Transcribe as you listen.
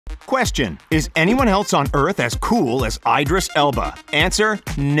Question: is anyone else on Earth as cool as Idris Elba? Answer: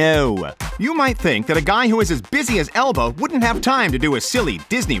 no. You might think that a guy who is as busy as Elba wouldn't have time to do a silly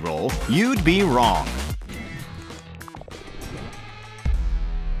Disney role. You'd be wrong.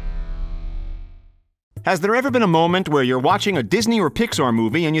 Has there ever been a moment where you're watching a Disney or Pixar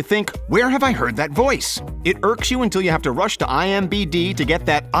movie and you think, where have I heard that voice? It irks you until you have to rush to IMDb to get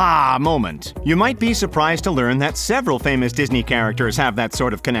that ah moment. You might be surprised to learn that several famous Disney characters have that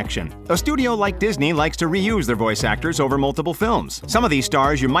sort of connection. A studio like Disney likes to reuse their voice actors over multiple films. Some of these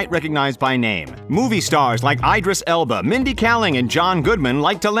stars you might recognize by name. Movie stars like Idris Elba, Mindy Kaling, and John Goodman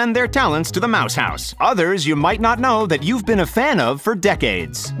like to lend their talents to the Mouse House. Others you might not know that you've been a fan of for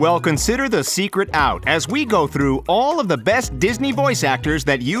decades. Well, consider the secret out as we go through all of the best Disney voice actors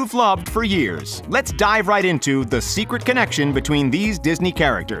that you've loved for years. Let's dive right into the secret connection between these Disney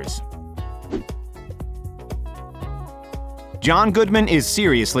characters. John Goodman is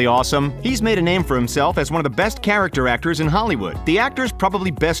seriously awesome. He's made a name for himself as one of the best character actors in Hollywood. The actor's probably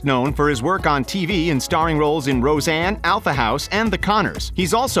best known for his work on TV and starring roles in Roseanne, Alpha House, and The Conners.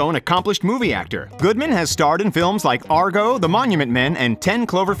 He's also an accomplished movie actor. Goodman has starred in films like Argo, The Monument Men, and 10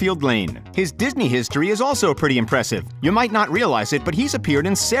 Cloverfield Lane. His Disney history is also pretty impressive. You might not realize it, but he's appeared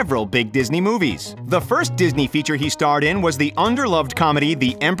in several big Disney movies. The first Disney feature he starred in was the underloved comedy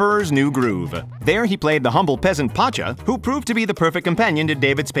The Emperor's New Groove. There he played the humble peasant Pacha, who proved to be the perfect companion to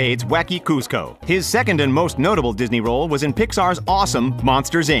David Spade's wacky Cusco. His second and most notable Disney role was in Pixar's awesome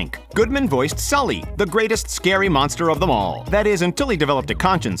Monsters, Inc. Goodman voiced Sully, the greatest scary monster of them all. That is, until he developed a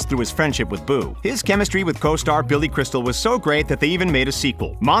conscience through his friendship with Boo. His chemistry with co-star Billy Crystal was so great that they even made a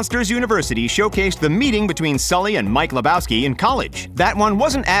sequel. Monsters University showcased the meeting between Sully and Mike Lebowski in college. That one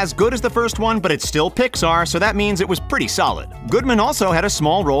wasn't as good as the first one, but it's still Pixar, so that means it was pretty solid. Goodman also had a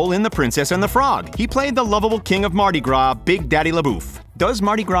small role in The Princess and the Frog. He played the lovable king of Mardi Gras, Big Daddy LaBouffe. Does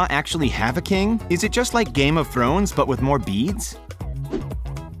Mardi Gras actually have a king? Is it just like Game of Thrones, but with more beads?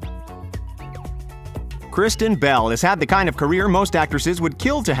 Kristen Bell has had the kind of career most actresses would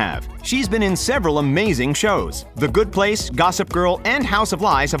kill to have. She's been in several amazing shows. The Good Place, Gossip Girl, and House of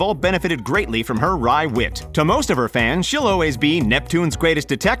Lies have all benefited greatly from her wry wit. To most of her fans, she'll always be Neptune's greatest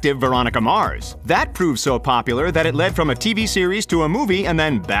detective, Veronica Mars. That proved so popular that it led from a TV series to a movie and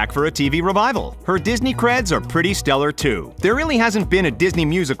then back for a TV revival. Her Disney creds are pretty stellar too. There really hasn't been a Disney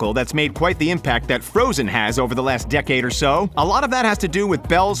musical that's made quite the impact that Frozen has over the last decade or so. A lot of that has to do with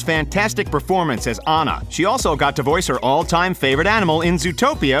Belle's fantastic performance as Anna. She also got to voice her all-time favorite animal in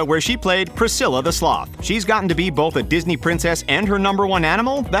Zootopia, where she played Priscilla the Sloth. She's gotten to be both a Disney princess and her #1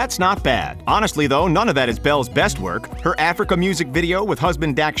 animal? That's not bad. Honestly though, none of that is Belle's best work. Her Africa music video with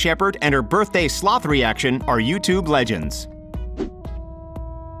husband Dax Shepard and her birthday sloth reaction are YouTube legends.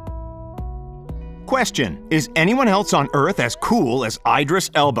 Question: is anyone else on Earth as cool as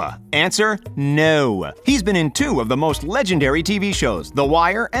Idris Elba? Answer: no. He's been in 2 of the most legendary TV shows, The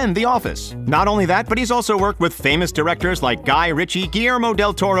Wire and The Office. Not only that, but he's also worked with famous directors like Guy Ritchie, Guillermo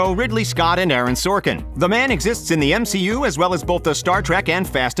del Toro, Ridley Scott, and Aaron Sorkin. The man exists in the MCU as well as both the Star Trek and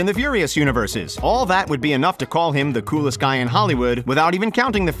Fast and the Furious universes. All that would be enough to call him the coolest guy in Hollywood, without even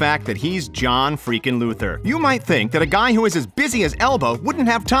counting the fact that he's John freaking Luther. You might think that a guy who is as busy as Elba wouldn't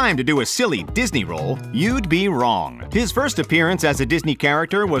have time to do a silly Disney role. You'd be wrong. His first appearance as a Disney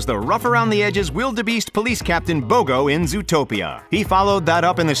character was the rough-around-the-edges wildebeest police captain Bogo in Zootopia. He followed that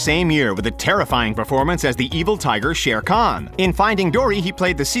up in the same year with a terrifying performance as the evil tiger Shere Khan. In Finding Dory, he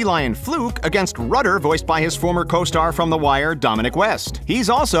played the sea lion Fluke against Rudder, voiced by his former co-star from The Wire, Dominic West. He's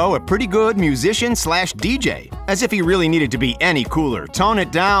also a pretty good musician/DJ. As if he really needed to be any cooler. Tone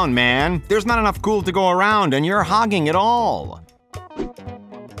it down, man. There's not enough cool to go around, and you're hogging it all.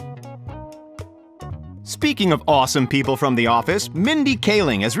 Speaking of awesome people from The Office, Mindy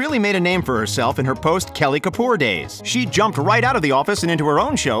Kaling has really made a name for herself in her post-Kelly Kapoor days. She jumped right out of The Office and into her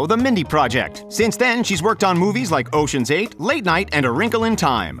own show, The Mindy Project. Since then, she's worked on movies like Ocean's 8, Late Night, and A Wrinkle in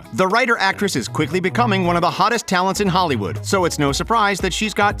Time. The writer-actress is quickly becoming one of the hottest talents in Hollywood, so it's no surprise that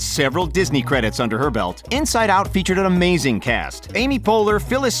she's got several Disney credits under her belt. Inside Out featured an amazing cast. Amy Poehler,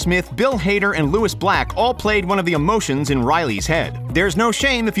 Phyllis Smith, Bill Hader, and Louis Black all played one of the emotions in Riley's head. There's no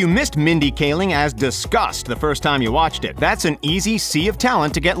shame if you missed Mindy Kaling as disgust the first time you watched it. That's an easy sea of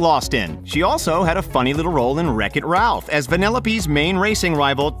talent to get lost in. She also had a funny little role in Wreck-It Ralph as Vanellope's main racing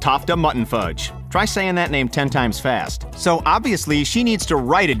rival, Tofta Mutton Fudge. Try saying that name 10 times fast. So obviously, she needs to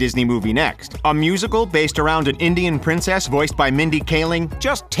write a Disney movie next. A musical based around an Indian princess voiced by Mindy Kaling?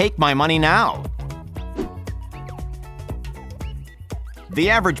 Just take my money now. The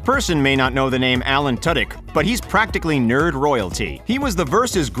average person may not know the name Alan Tudyk, but he's practically nerd royalty. He was the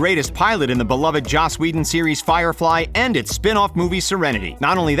Verse's greatest pilot in the beloved Joss Whedon series Firefly and its spin-off movie Serenity.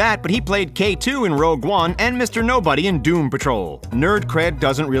 Not only that, but he played K2 in Rogue One and Mr. Nobody in Doom Patrol. Nerd cred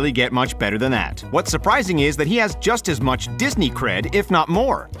doesn't really get much better than that. What's surprising is that he has just as much Disney cred, if not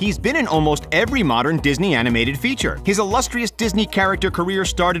more. He's been in almost every modern Disney animated feature. His illustrious Disney character career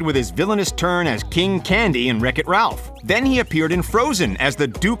started with his villainous turn as King Candy in Wreck-It Ralph. Then he appeared in Frozen as the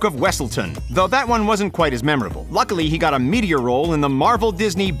Duke of Wesselton, though that one wasn't quite as memorable. Luckily, he got a meteor role in the Marvel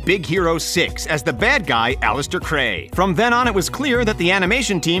Disney Big Hero 6 as the bad guy Alistair Cray. From then on, it was clear that the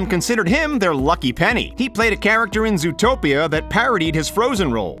animation team considered him their lucky penny. He played a character in Zootopia that parodied his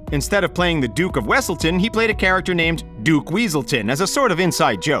Frozen role. Instead of playing the Duke of Wesselton, he played a character named Duke Weaselton as a sort of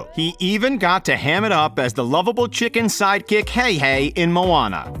inside joke. He even got to ham it up as the lovable chicken sidekick Hey Hey in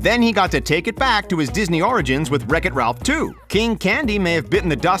Moana. Then he got to take it back to his Disney origins with Wreck-It Ralph 2. King Candy may have bitten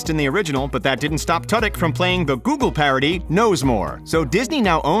the dust in the original, but that didn't stop Tudyk from playing the Google parody Knows More. So Disney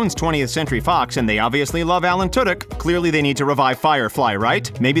now owns 20th Century Fox, and they obviously love Alan Tudyk. Clearly they need to revive Firefly,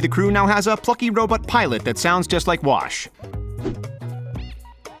 right? Maybe the crew now has a plucky robot pilot that sounds just like Wash.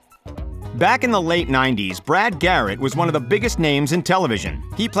 Back in the late 90s, Brad Garrett was one of the biggest names in television.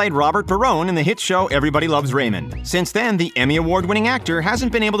 He played Robert Barone in the hit show Everybody Loves Raymond. Since then, the Emmy Award-winning actor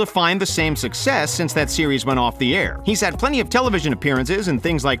hasn't been able to find the same success since that series went off the air. He's had plenty of television appearances in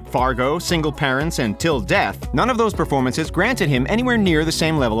things like Fargo, Single Parents, and Till Death. None of those performances granted him anywhere near the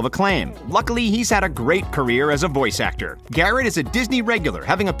same level of acclaim. Luckily, he's had a great career as a voice actor. Garrett is a Disney regular,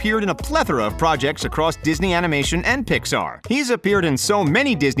 having appeared in a plethora of projects across Disney Animation and Pixar. He's appeared in so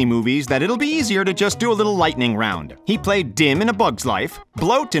many Disney movies that it'll be easier to just do a little lightning round. He played Dim in A Bug's Life,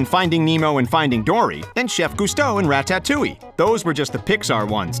 Bloat in Finding Nemo and Finding Dory, and Chef Cousteau in Ratatouille. Those were just the Pixar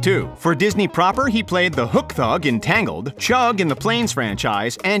ones, too. For Disney proper, he played the Hook Thug in Tangled, Chug in the Planes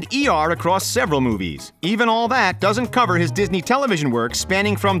franchise, and ER across several movies. Even all that doesn't cover his Disney television work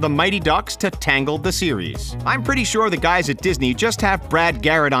spanning from The Mighty Ducks to Tangled the series. I'm pretty sure the guys at Disney just have Brad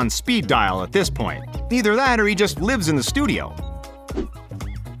Garrett on speed dial at this point. Either that or he just lives in the studio.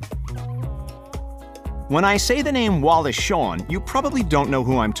 When I say the name Wallace Shawn, you probably don't know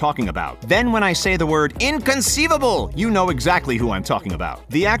who I'm talking about. Then when I say the word inconceivable, you know exactly who I'm talking about.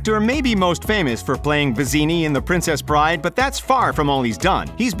 The actor may be most famous for playing Vizzini in The Princess Bride, but that's far from all he's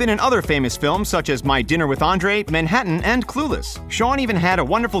done. He's been in other famous films such as My Dinner with Andre, Manhattan, and Clueless. Shawn even had a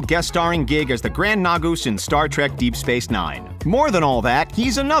wonderful guest starring gig as the Grand Nagus in Star Trek Deep Space Nine. More than all that,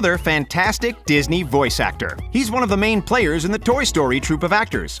 he's another fantastic Disney voice actor. He's one of the main players in the Toy Story troupe of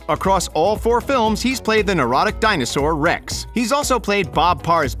actors. Across all 4 films, he's played the neurotic dinosaur Rex. He's also played Bob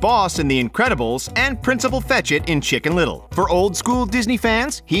Parr's boss in The Incredibles and Principal Fetchit in Chicken Little. For old-school Disney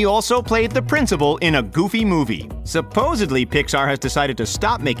fans, he also played the principal in a Goofy movie. Supposedly, Pixar has decided to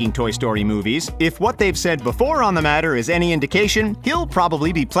stop making Toy Story movies. If what they've said before on the matter is any indication, he'll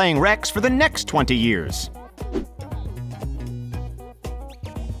probably be playing Rex for the next 20 years.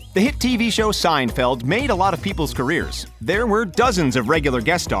 The hit TV show Seinfeld made a lot of people's careers. There were dozens of regular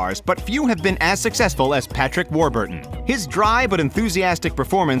guest stars, but few have been as successful as Patrick Warburton. His dry but enthusiastic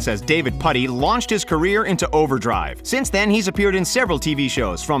performance as David Putty launched his career into overdrive. Since then, he's appeared in several TV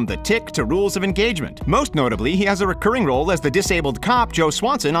shows, from The Tick to Rules of Engagement. Most notably, he has a recurring role as the disabled cop Joe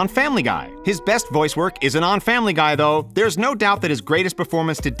Swanson on Family Guy. His best voice work isn't on Family Guy, though. There's no doubt that his greatest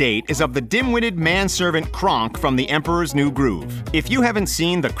performance to date is of the dim-witted manservant Kronk from The Emperor's New Groove. If you haven't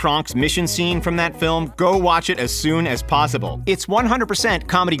seen the Kronk's mission scene from that film, go watch it as soon as possible. It's 100%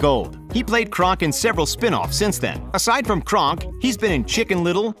 comedy gold. He played Kronk in several spin-offs since then. Aside from Kronk, he's been in Chicken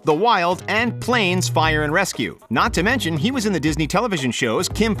Little, The Wild, and Planes, Fire and Rescue. Not to mention, he was in the Disney television shows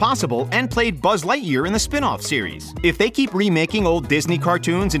Kim Possible and played Buzz Lightyear in the spin-off series. If they keep remaking old Disney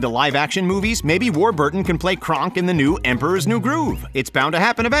cartoons into live-action movies, maybe Warburton can play Kronk in the new Emperor's New Groove. It's bound to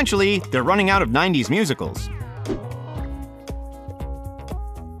happen eventually. They're running out of 90s musicals.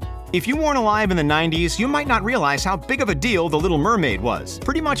 If you weren't alive in the 90s, you might not realize how big of a deal The Little Mermaid was.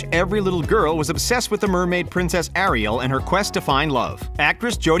 Pretty much every little girl was obsessed with the mermaid princess Ariel and her quest to find love.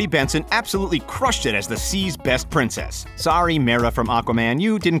 Actress Jodie Benson absolutely crushed it as the sea's best princess. Sorry, Mera from Aquaman,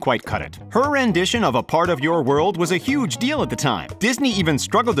 you didn't quite cut it. Her rendition of A Part of Your World was a huge deal at the time. Disney even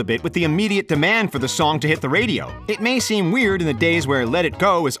struggled a bit with the immediate demand for the song to hit the radio. It may seem weird in the days where Let It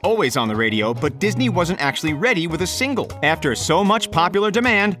Go is always on the radio, but Disney wasn't actually ready with a single. After so much popular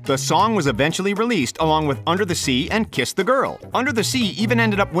demand, the song was eventually released along with Under the Sea and Kiss the Girl. Under the Sea even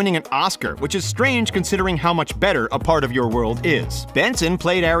ended up winning an Oscar, which is strange considering how much better A Part of Your World is. Benson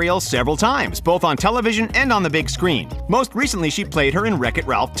played Ariel several times, both on television and on the big screen. Most recently, she played her in Wreck-It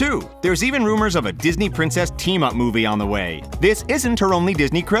Ralph 2. There's even rumors of a Disney princess team-up movie on the way. This isn't her only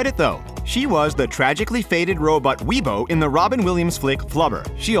Disney credit, though. She was the tragically fated robot Weebo in the Robin Williams flick Flubber.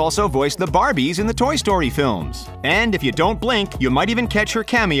 She also voiced the Barbies in the Toy Story films. And if you don't blink, you might even catch her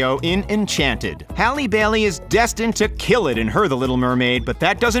cameo in Enchanted. Halle Bailey is destined to kill it in Her the Little Mermaid, but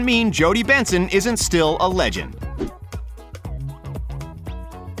that doesn't mean Jodie Benson isn't still a legend.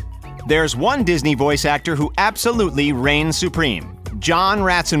 There's one Disney voice actor who absolutely reigns supreme. John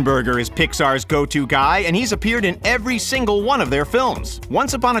Ratzenberger is Pixar's go-to guy, and he's appeared in every single one of their films.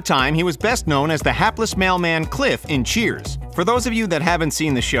 Once upon a time, he was best known as the hapless mailman Cliff in Cheers. For those of you that haven't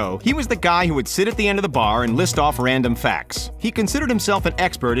seen the show, he was the guy who would sit at the end of the bar and list off random facts. He considered himself an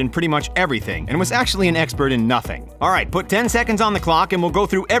expert in pretty much everything, and was actually an expert in nothing. Alright, put 10 seconds on the clock and we'll go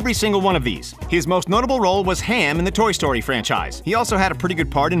through every single one of these. His most notable role was Ham in the Toy Story franchise. He also had a pretty good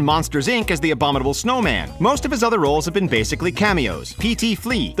part in Monsters, Inc. as the Abominable Snowman. Most of his other roles have been basically cameos. P.T.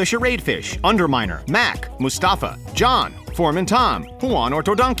 Flea, the Charade Fish, Underminer, Mac, Mustafa, John, Foreman Tom, Juan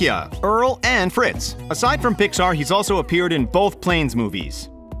Ortodonkia, Earl, and Fritz. Aside from Pixar, he's also appeared in both Planes movies.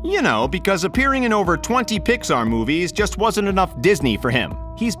 You know, because appearing in over 20 Pixar movies just wasn't enough Disney for him.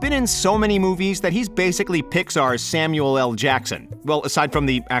 He's been in so many movies that he's basically Pixar's Samuel L. Jackson. Well, aside from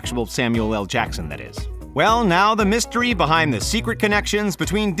the actual Samuel L. Jackson, that is. Well, now the mystery behind the secret connections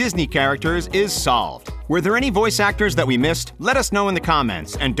between Disney characters is solved. Were there any voice actors that we missed? Let us know in the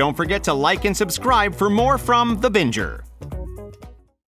comments, and don't forget to like and subscribe for more from The Binger.